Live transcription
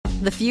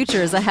The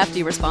future is a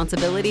hefty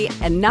responsibility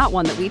and not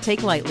one that we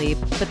take lightly,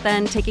 but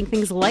then taking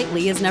things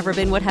lightly has never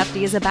been what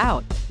Hefty is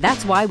about.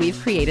 That's why we've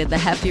created the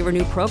Hefty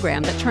Renew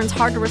program that turns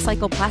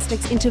hard-to-recycle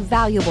plastics into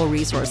valuable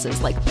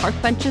resources like park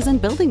benches and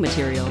building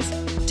materials.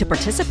 To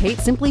participate,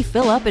 simply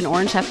fill up an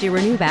orange Hefty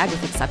Renew bag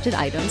with accepted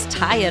items,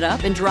 tie it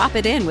up, and drop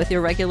it in with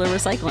your regular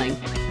recycling.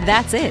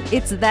 That's it.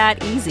 It's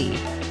that easy.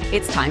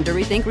 It's time to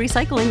rethink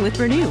recycling with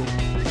Renew.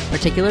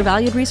 Particular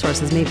valued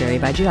resources may vary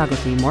by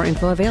geography. More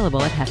info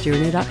available at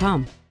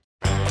heftyrenew.com.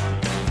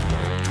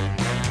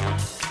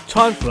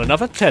 Time for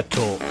another TED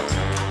Talk.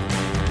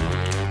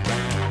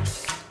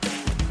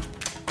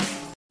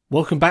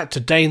 Welcome back to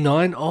day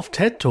 9 of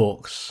TED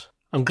Talks.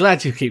 I'm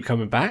glad you keep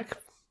coming back.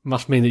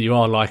 Must mean that you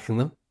are liking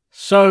them.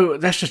 So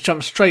let's just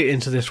jump straight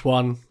into this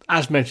one.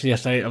 As mentioned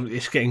yesterday,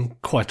 it's getting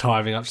quite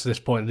tiring up to this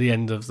point at the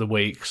end of the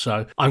week,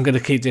 so I'm going to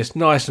keep this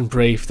nice and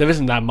brief. There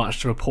isn't that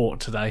much to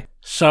report today.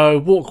 So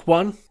walk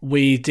 1,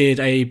 we did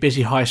a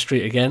busy high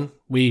street again.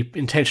 We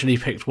intentionally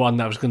picked one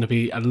that was going to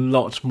be a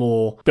lot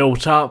more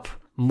built up,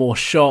 more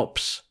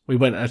shops. We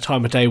went at a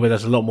time of day where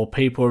there's a lot more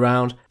people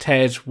around.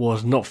 Ted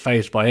was not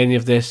fazed by any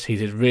of this. He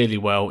did really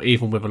well,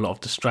 even with a lot of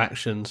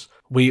distractions.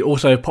 We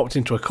also popped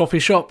into a coffee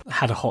shop,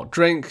 had a hot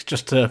drink,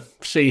 just to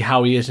see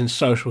how he is in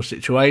social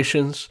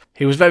situations.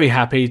 He was very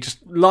happy,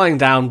 just lying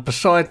down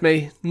beside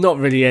me, not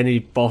really any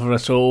bother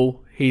at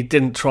all. He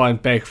didn't try and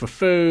beg for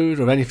food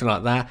or anything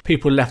like that.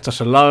 People left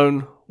us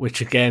alone, which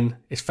again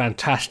is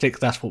fantastic.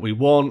 That's what we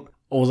want.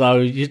 Although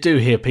you do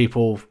hear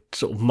people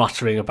sort of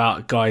muttering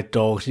about guide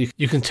dogs.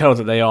 You can tell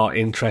that they are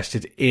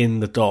interested in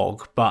the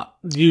dog, but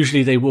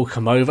usually they will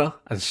come over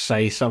and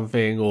say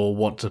something or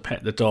want to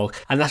pet the dog.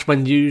 And that's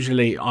when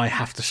usually I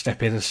have to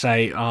step in and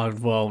say, oh,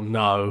 well,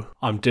 no,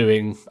 I'm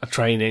doing a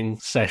training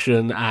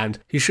session and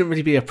you shouldn't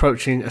really be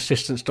approaching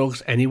assistance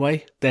dogs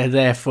anyway. They're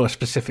there for a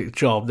specific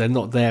job. They're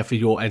not there for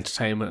your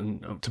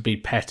entertainment and to be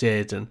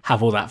petted and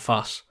have all that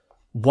fuss.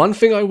 One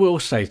thing I will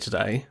say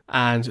today,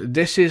 and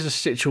this is a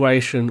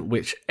situation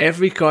which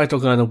every guide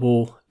dog owner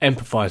will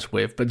empathise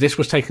with, but this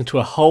was taken to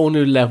a whole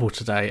new level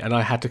today and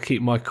I had to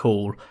keep my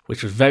cool,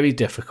 which was very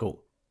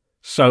difficult.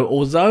 So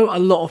although a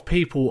lot of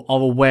people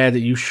are aware that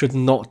you should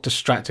not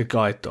distract a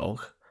guide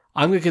dog,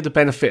 I'm going to give the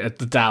benefit of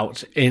the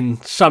doubt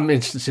in some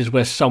instances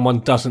where someone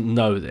doesn't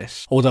know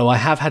this. Although I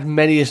have had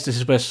many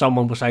instances where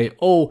someone will say,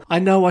 oh, I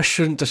know I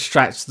shouldn't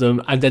distract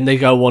them, and then they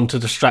go on to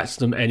distract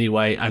them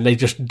anyway, and they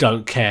just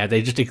don't care.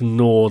 They just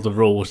ignore the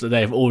rules that they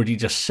have already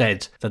just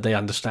said that they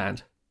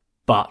understand.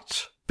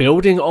 But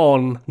building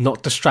on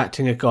not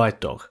distracting a guide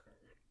dog,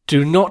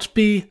 do not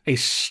be a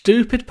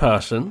stupid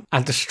person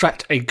and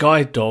distract a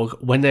guide dog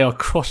when they are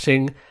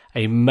crossing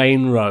a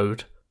main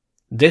road.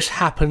 This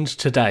happened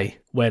today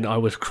when I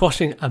was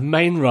crossing a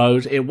main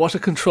road. It was a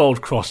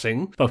controlled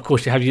crossing, but of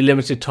course you have your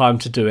limited time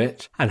to do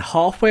it. And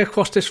halfway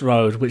across this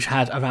road, which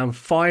had around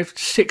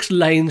 5-6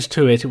 lanes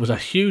to it, it was a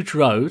huge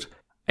road,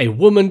 a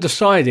woman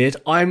decided,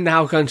 I'm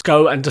now going to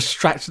go and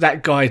distract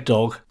that guide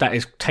dog that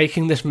is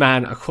taking this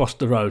man across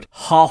the road,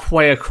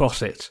 halfway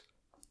across it.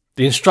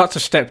 The instructor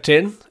stepped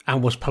in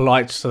and was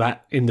polite to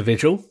that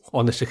individual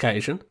on this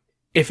occasion.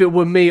 If it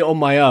were me on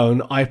my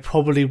own, I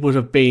probably would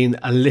have been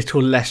a little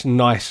less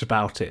nice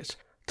about it.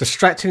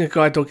 Distracting a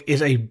guide dog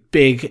is a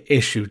big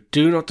issue.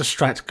 Do not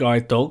distract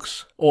guide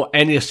dogs or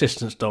any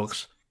assistance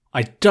dogs.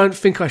 I don't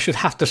think I should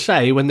have to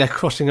say when they're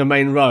crossing a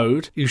main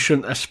road, you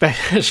shouldn't,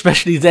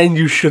 especially then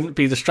you shouldn't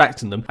be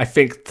distracting them. I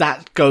think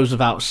that goes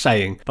without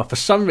saying. But for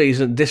some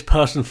reason, this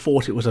person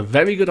thought it was a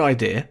very good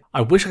idea. I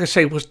wish I could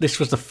say this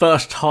was the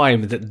first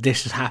time that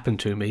this has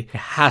happened to me. It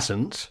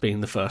hasn't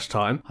been the first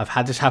time. I've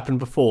had this happen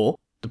before.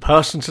 The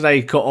person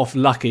today got off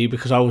lucky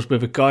because I was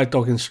with a guide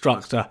dog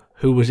instructor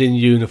who was in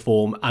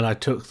uniform and I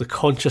took the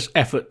conscious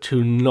effort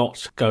to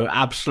not go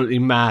absolutely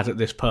mad at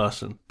this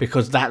person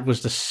because that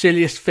was the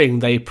silliest thing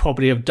they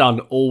probably have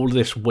done all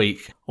this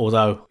week,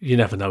 although you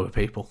never know with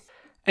people.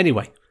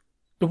 Anyway,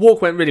 the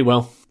walk went really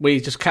well. We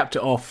just capped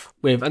it off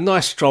with a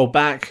nice stroll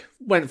back,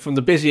 went from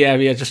the busy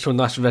area just to a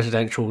nice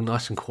residential,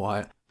 nice and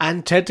quiet.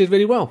 And Ted did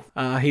really well.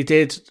 He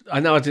did, I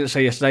know I didn't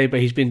say yesterday, but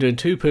he's been doing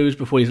 2 poos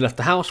before he's left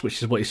the house,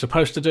 which is what he's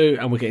supposed to do,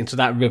 and we're getting to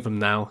that rhythm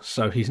now.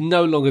 So he's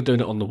no longer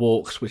doing it on the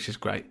walks, which is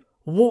great.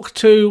 Walk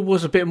 2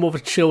 was a bit more of a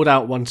chilled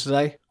out one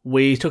today.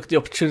 We took the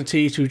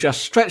opportunity to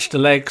just stretch the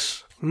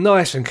legs,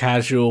 nice and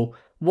casual.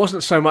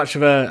 Wasn't so much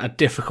of a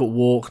difficult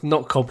walk,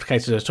 not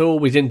complicated at all.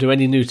 We didn't do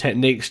any new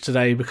techniques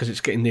today because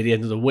it's getting near the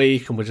end of the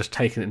week and we're just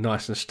taking it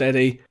nice and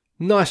steady.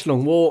 Nice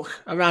long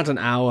walk, around an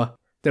hour.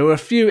 There were a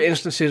few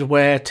instances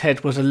where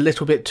Ted was a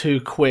little bit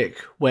too quick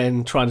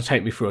when trying to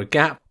take me through a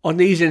gap. On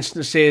these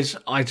instances,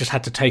 I just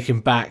had to take him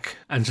back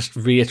and just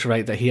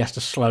reiterate that he has to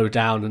slow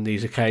down on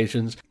these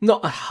occasions.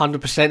 Not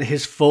 100%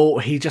 his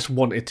fault, he just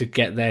wanted to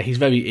get there. He's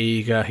very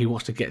eager, he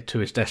wants to get to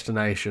his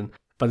destination.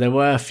 But there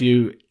were a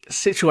few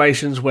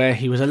situations where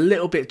he was a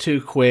little bit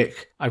too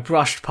quick. I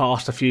brushed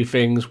past a few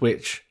things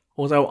which,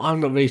 although I'm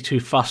not really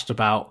too fussed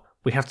about,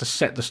 we have to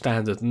set the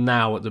standard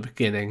now at the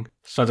beginning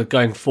so that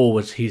going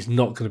forwards he's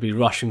not going to be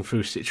rushing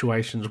through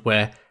situations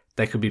where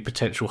there could be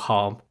potential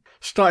harm.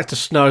 Started to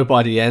snow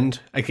by the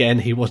end. Again,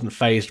 he wasn't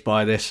fazed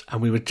by this,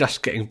 and we were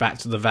just getting back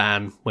to the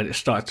van when it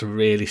started to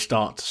really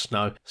start to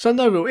snow. So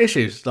no real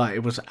issues. Like,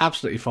 it was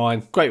absolutely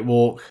fine. Great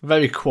walk.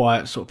 Very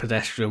quiet, sort of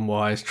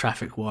pedestrian-wise,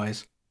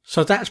 traffic-wise.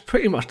 So that's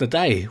pretty much the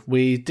day.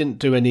 We didn't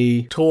do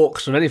any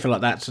talks or anything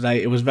like that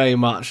today. It was very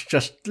much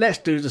just, let's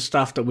do the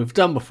stuff that we've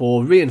done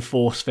before,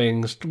 reinforce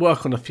things,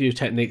 work on a few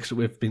techniques that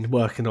we've been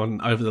working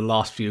on over the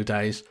last few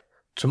days.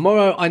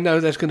 Tomorrow, I know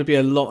there's going to be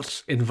a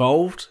lot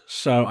involved,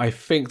 so I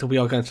think that we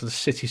are going to the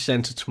city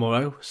centre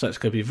tomorrow, so it's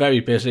going to be very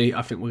busy.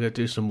 I think we're going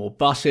to do some more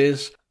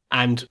buses,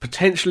 and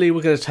potentially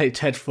we're going to take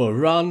Ted for a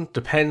run.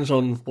 Depends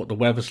on what the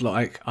weather's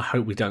like. I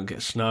hope we don't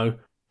get snow.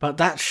 But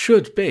that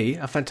should be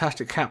a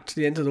fantastic cap to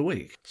the end of the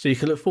week. So you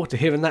can look forward to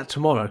hearing that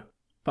tomorrow.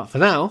 But for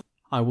now,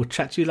 I will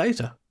chat to you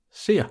later.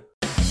 See ya.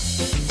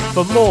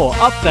 For more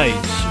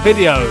updates,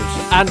 videos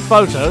and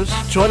photos,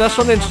 join us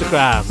on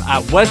Instagram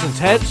at Wes and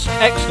Ted's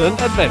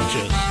Excellent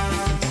Adventures.